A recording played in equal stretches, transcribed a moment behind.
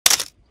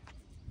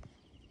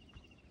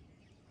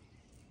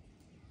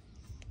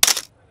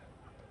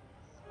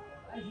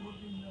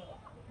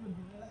Hello,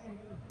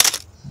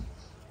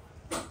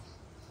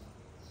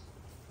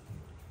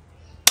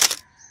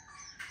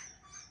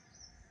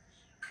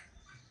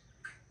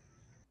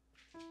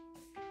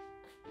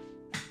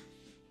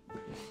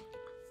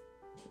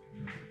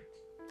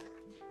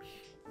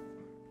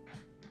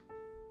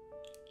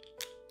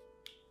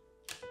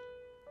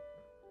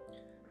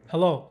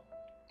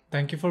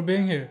 thank you for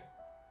being here.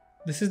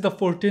 This is the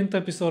 14th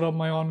episode of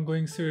my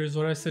ongoing series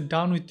where I sit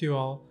down with you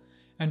all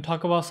and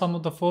talk about some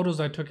of the photos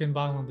I took in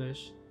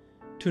Bangladesh.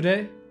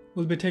 Today,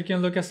 we'll be taking a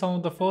look at some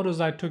of the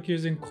photos I took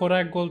using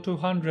Kodak Gold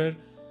 200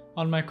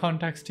 on my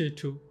Contax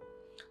T2.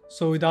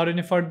 So without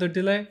any further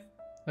delay,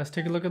 let's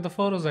take a look at the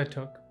photos I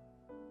took.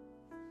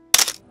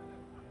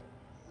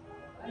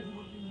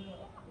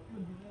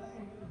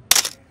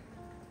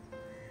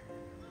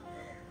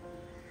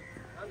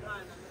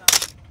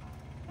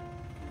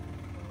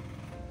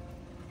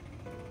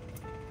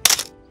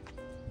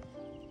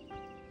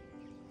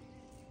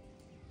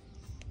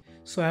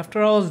 So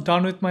after I was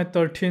done with my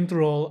 13th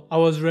roll, I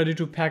was ready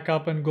to pack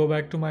up and go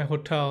back to my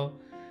hotel.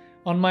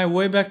 On my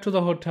way back to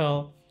the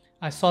hotel,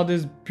 I saw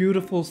this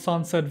beautiful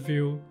sunset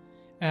view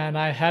and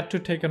I had to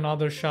take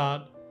another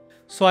shot.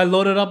 So I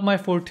loaded up my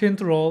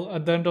 14th roll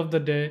at the end of the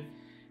day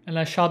and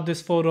I shot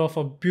this photo of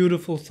a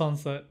beautiful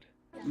sunset.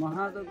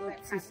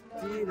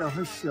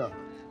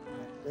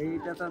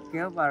 এইটা তো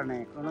কেউ পারে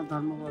নাই, কোনো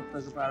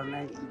ধর্মগ্রন্থকে পারে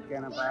নাই,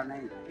 বিজ্ঞানে পারে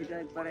নাই। এটা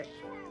একবারে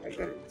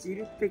একটা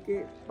জিরো থেকে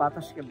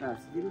বাতাস কেমন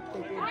আসছে, জিরো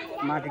থেকে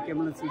মাটি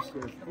কেমন সৃষ্টি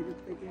হচ্ছে, জিরো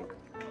থেকে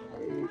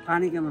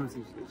পানি কেমন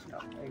সৃষ্টি হচ্ছে,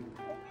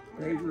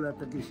 এইগুলো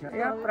তো বিষয়।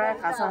 এটা প্রায়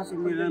কাছাকাছি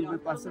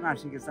 99%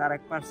 আসি গেছে, আর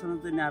 1%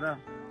 জন্য আরো।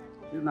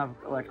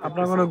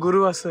 আপনার কোনো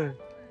গুরু আছে?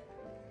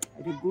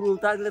 এটা গুরু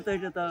থাকলে তো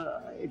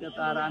এটা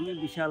তো আর আমি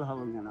বিশাল হব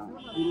কেন,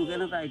 গুরু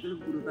কেন তাই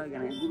গুরু থাকে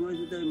না, গুরু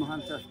হচ্ছে ওই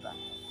মহান চেষ্টা।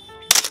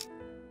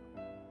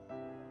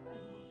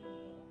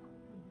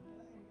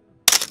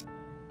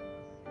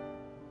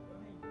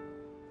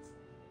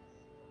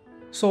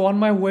 So on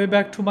my way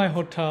back to my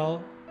hotel,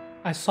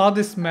 I saw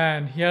this man.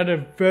 He had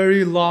a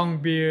very long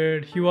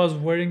beard. He was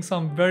wearing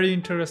some very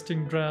interesting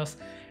dress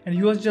and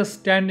he was just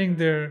standing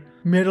there,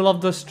 middle of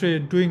the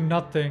street, doing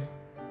nothing.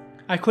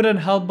 I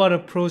couldn't help but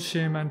approach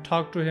him and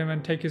talk to him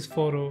and take his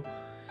photo.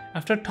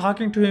 After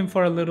talking to him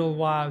for a little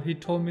while,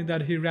 he told me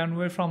that he ran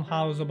away from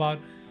house about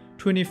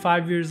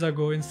 25 years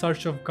ago in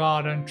search of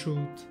God and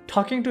truth.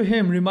 Talking to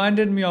him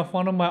reminded me of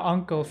one of my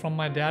uncles from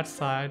my dad's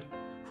side,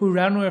 who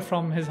ran away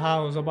from his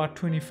house about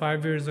 25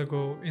 years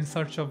ago in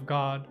search of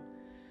God.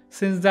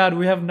 Since that,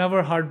 we have never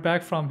heard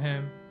back from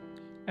him.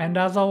 And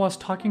as I was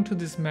talking to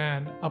this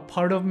man, a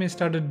part of me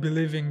started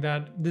believing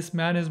that this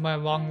man is my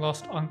long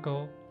lost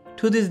uncle.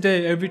 To this day,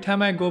 every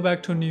time I go back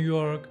to New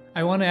York,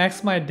 I want to ask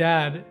my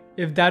dad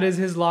if that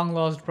is his long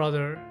lost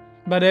brother.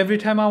 But every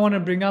time I want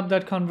to bring up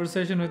that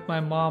conversation with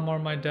my mom or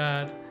my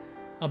dad,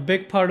 a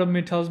big part of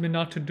me tells me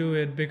not to do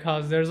it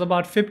because there's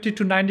about 50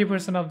 to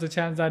 90% of the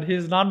chance that he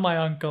is not my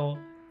uncle.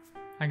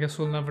 I guess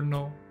we'll never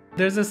know.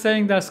 There's a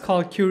saying that's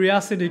called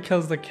curiosity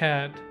kills the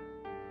cat,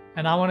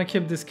 and I want to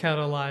keep this cat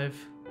alive.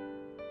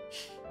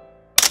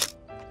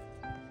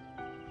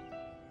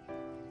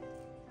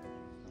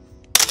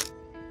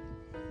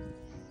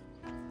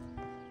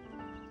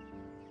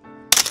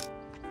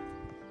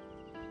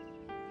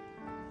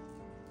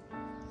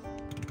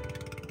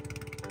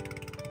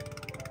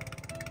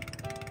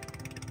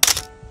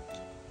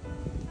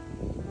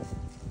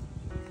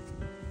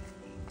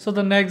 So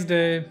the next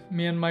day,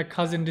 me and my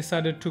cousin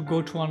decided to go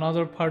to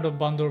another part of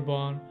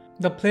Bandarbahn.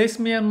 The place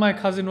me and my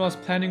cousin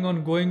was planning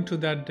on going to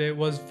that day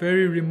was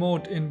very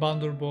remote in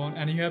Bandarbahn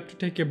and you have to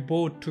take a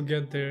boat to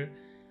get there.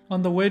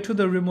 On the way to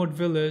the remote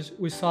village,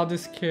 we saw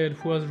this kid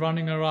who was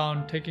running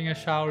around taking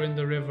a shower in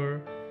the river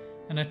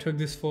and I took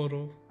this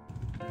photo.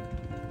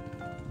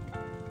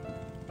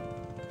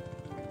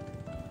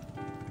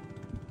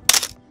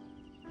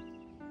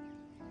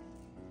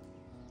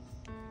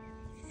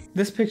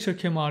 This picture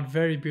came out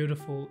very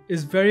beautiful.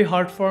 It's very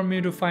hard for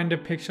me to find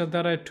a picture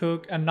that I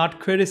took and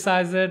not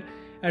criticize it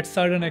at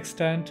certain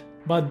extent,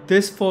 but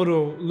this photo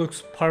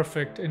looks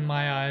perfect in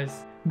my eyes.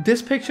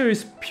 This picture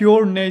is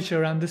pure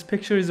nature and this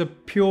picture is a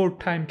pure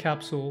time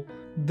capsule.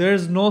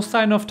 There's no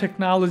sign of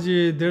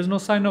technology, there's no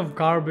sign of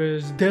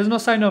garbage, there's no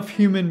sign of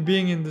human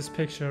being in this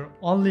picture,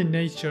 only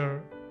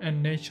nature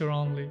and nature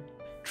only.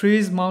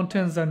 Trees,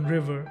 mountains and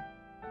river.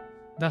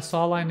 That's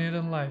all I need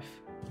in life.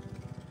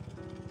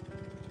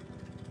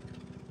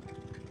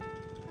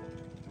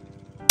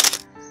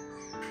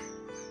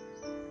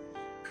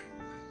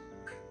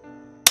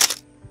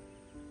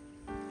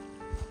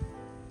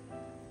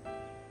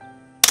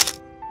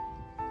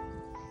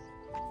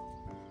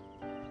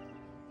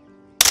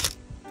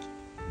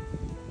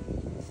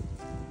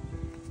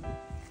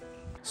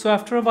 So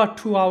after about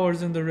 2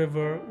 hours in the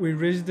river, we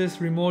reached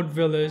this remote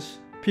village.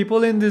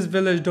 People in this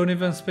village don't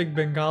even speak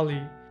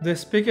Bengali. They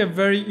speak a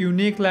very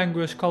unique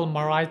language called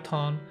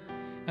Maraithon,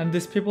 and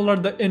these people are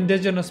the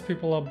indigenous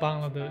people of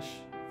Bangladesh.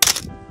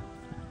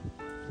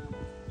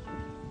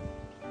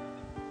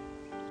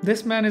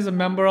 This man is a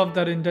member of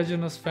that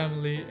indigenous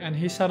family and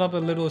he set up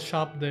a little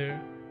shop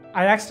there.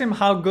 I asked him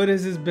how good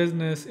is his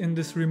business in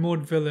this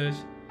remote village.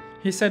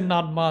 He said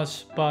not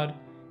much, but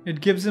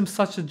it gives him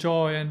such a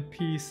joy and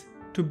peace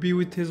to be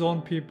with his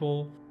own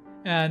people,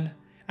 and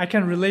I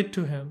can relate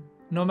to him.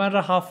 No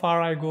matter how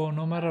far I go,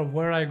 no matter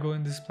where I go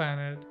in this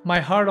planet,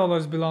 my heart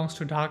always belongs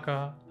to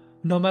Dhaka.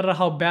 No matter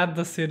how bad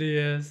the city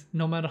is,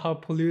 no matter how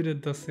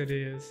polluted the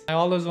city is, I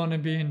always want to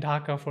be in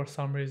Dhaka for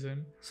some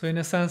reason. So in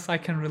a sense, I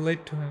can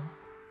relate to him.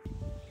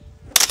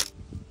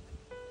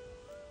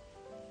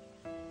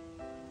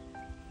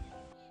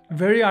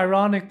 Very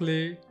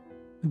ironically,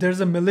 there's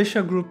a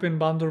militia group in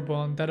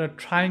Bandarban that are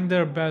trying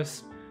their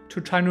best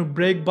to try to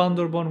break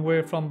Bandarban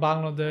away from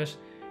Bangladesh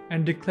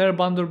and declare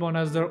Bandarban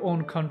as their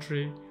own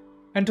country.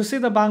 And to see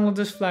the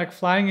Bangladesh flag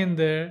flying in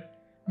there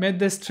made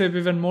this trip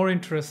even more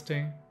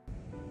interesting.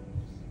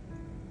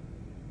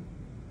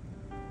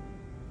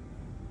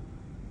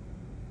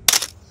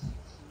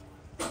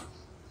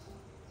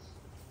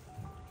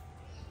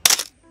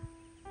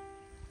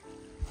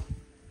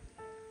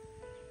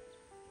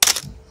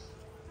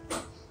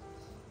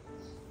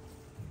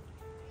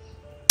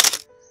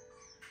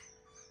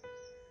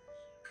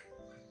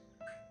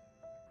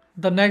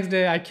 The next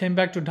day I came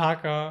back to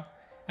Dhaka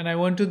and I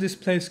went to this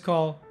place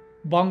called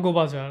Bongo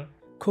Bazar.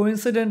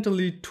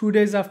 Coincidentally, 2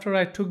 days after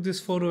I took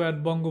this photo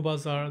at Bongo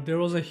Bazar, there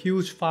was a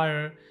huge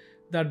fire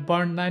that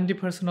burned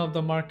 90% of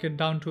the market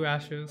down to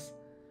ashes.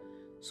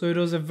 So it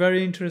was a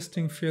very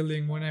interesting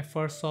feeling when I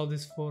first saw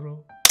this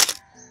photo.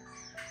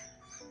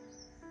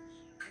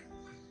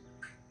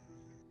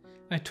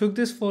 I took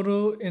this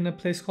photo in a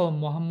place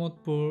called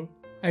Mohammadpur.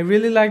 I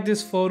really like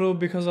this photo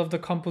because of the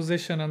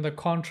composition and the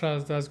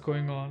contrast that's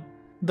going on.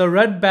 The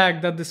red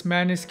bag that this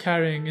man is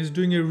carrying is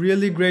doing a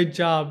really great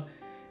job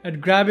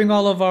at grabbing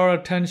all of our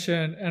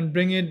attention and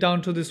bringing it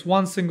down to this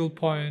one single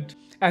point.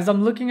 As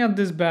I'm looking at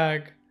this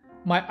bag,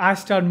 my eyes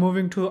start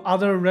moving to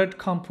other red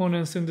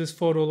components in this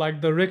photo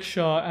like the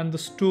rickshaw and the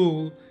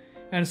stool,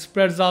 and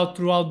spreads out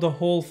throughout the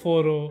whole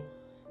photo,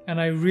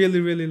 and I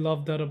really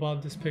love that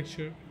about this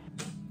picture.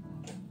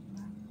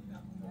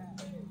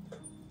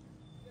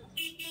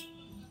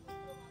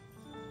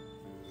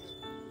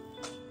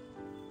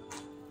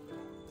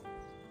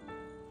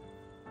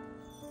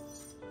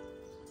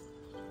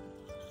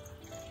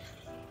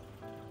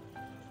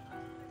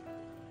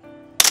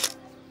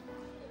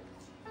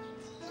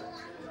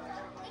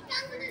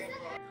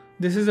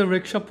 This is a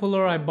rickshaw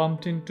puller I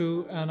bumped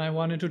into and I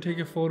wanted to take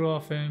a photo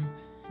of him.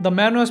 The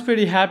man was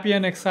pretty happy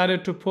and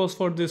excited to pose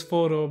for this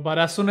photo, but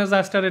as soon as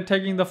I started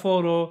taking the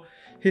photo,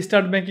 he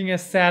started making a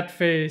sad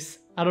face.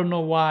 I don't know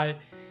why.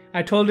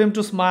 I told him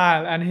to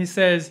smile and he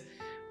says,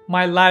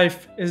 "My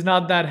life is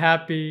not that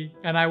happy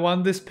and I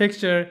want this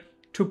picture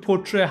to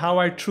portray how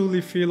I truly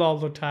feel all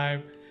the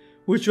time,"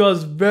 which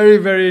was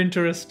very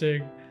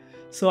interesting.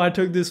 So I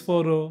took this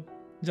photo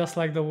just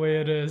like the way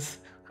it is.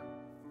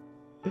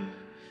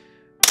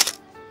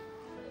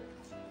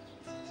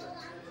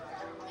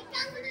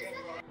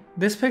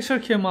 This picture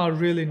came out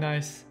really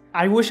nice.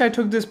 I wish I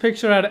took this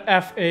picture at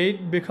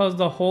f8 because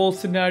the whole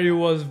scenario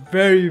was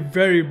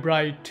very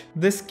bright.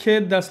 This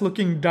kid that's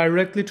looking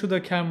directly to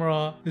the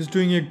camera is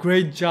doing a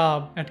great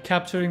job at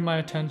capturing my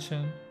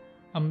attention.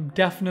 I'm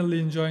definitely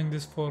enjoying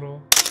this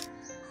photo.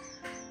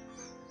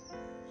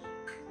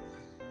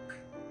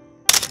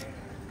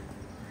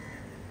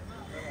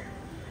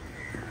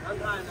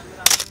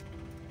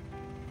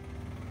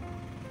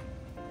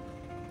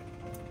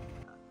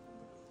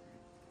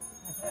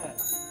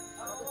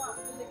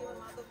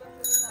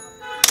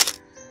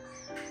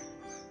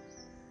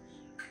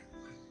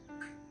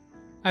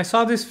 I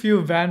saw this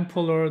few van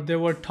puller, they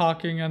were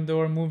talking and they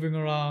were moving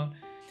around.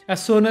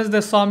 As soon as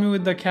they saw me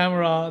with the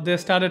camera, they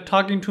started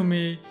talking to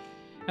me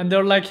and they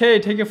were like, "Hey,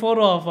 take a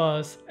photo of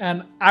us."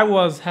 And I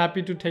was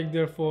happy to take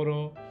their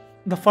photo.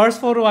 The first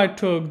photo I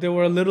took, they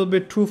were a little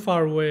bit too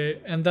far away,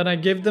 and then I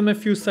gave them a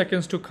few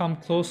seconds to come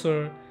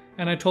closer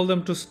and I told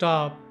them to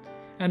stop.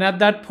 And at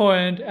that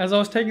point, as I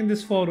was taking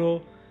this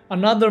photo,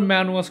 another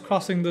man was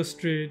crossing the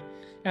street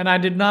and I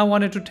did not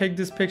want to take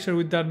this picture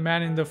with that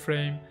man in the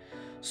frame.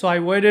 So I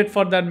waited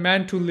for that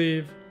man to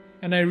leave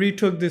and I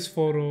retook this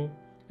photo,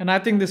 and I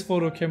think this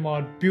photo came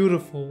out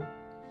beautiful.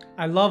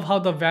 I love how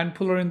the van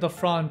puller in the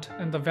front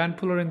and the van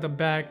puller in the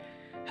back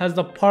has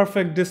the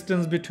perfect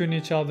distance between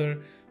each other,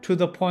 to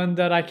the point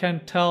that I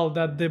can tell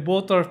that they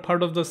both are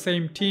part of the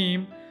same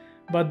team,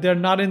 but they're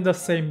not in the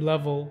same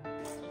level.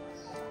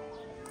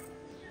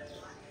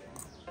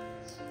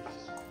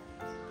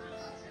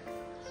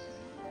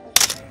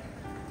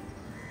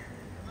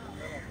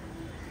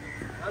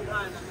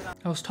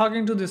 I was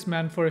talking to this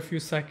man for a few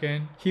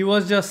seconds. He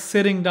was just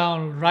sitting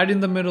down right in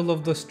the middle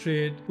of the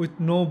street with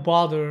no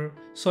bother.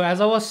 So as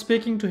I was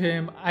speaking to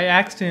him, I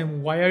asked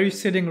him, "Why are you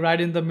sitting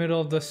right in the middle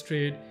of the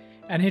street?"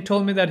 And he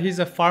told me that he's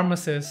a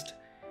pharmacist.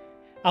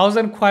 I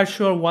wasn't quite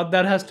sure what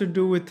that has to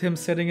do with him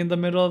sitting in the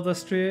middle of the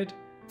street,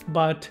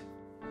 but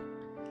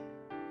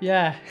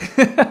yeah.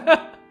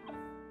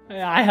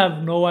 I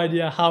have no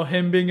idea how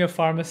him being a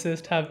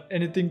pharmacist have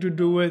anything to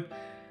do with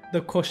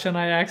the question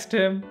I asked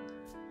him.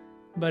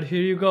 But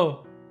here you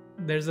go.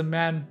 there's a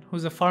man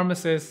who's a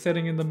pharmacist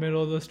sitting in the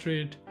middle of the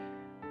street.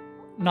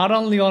 Not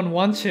only on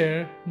one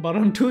chair, but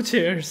on two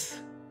chairs.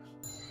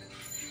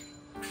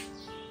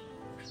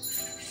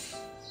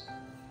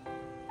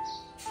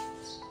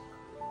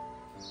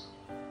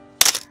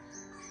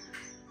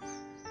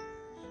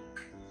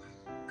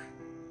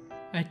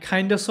 I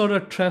kinda sorta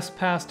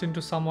trespassed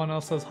into someone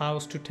else's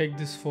house to take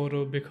this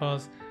photo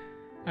because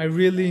I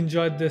really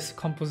enjoyed this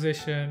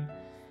composition.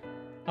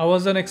 I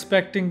wasn't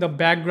expecting the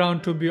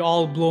background to be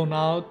all blown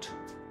out,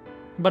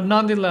 but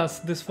nonetheless,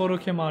 this photo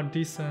came out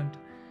decent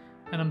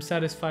and I'm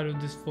satisfied with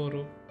this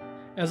photo.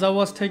 As I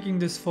was taking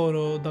this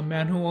photo, the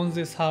man who owns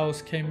this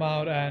house came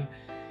out and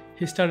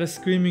he started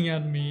screaming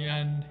at me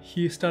and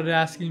he started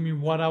asking me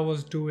what I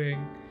was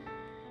doing.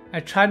 I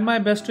tried my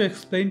best to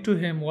explain to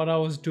him what I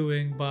was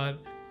doing, but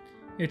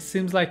it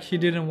seems like he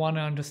didn't want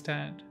to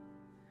understand.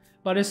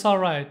 But it's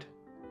alright.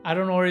 I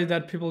don't worry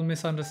that people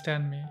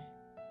misunderstand me.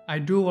 I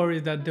do worry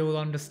that they will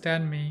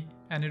understand me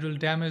and it will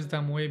damage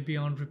them way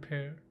beyond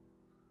repair.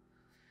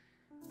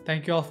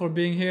 Thank you all for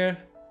being here.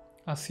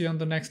 I'll see you on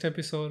the next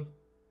episode.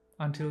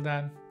 Until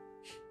then,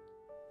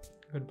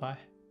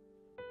 goodbye.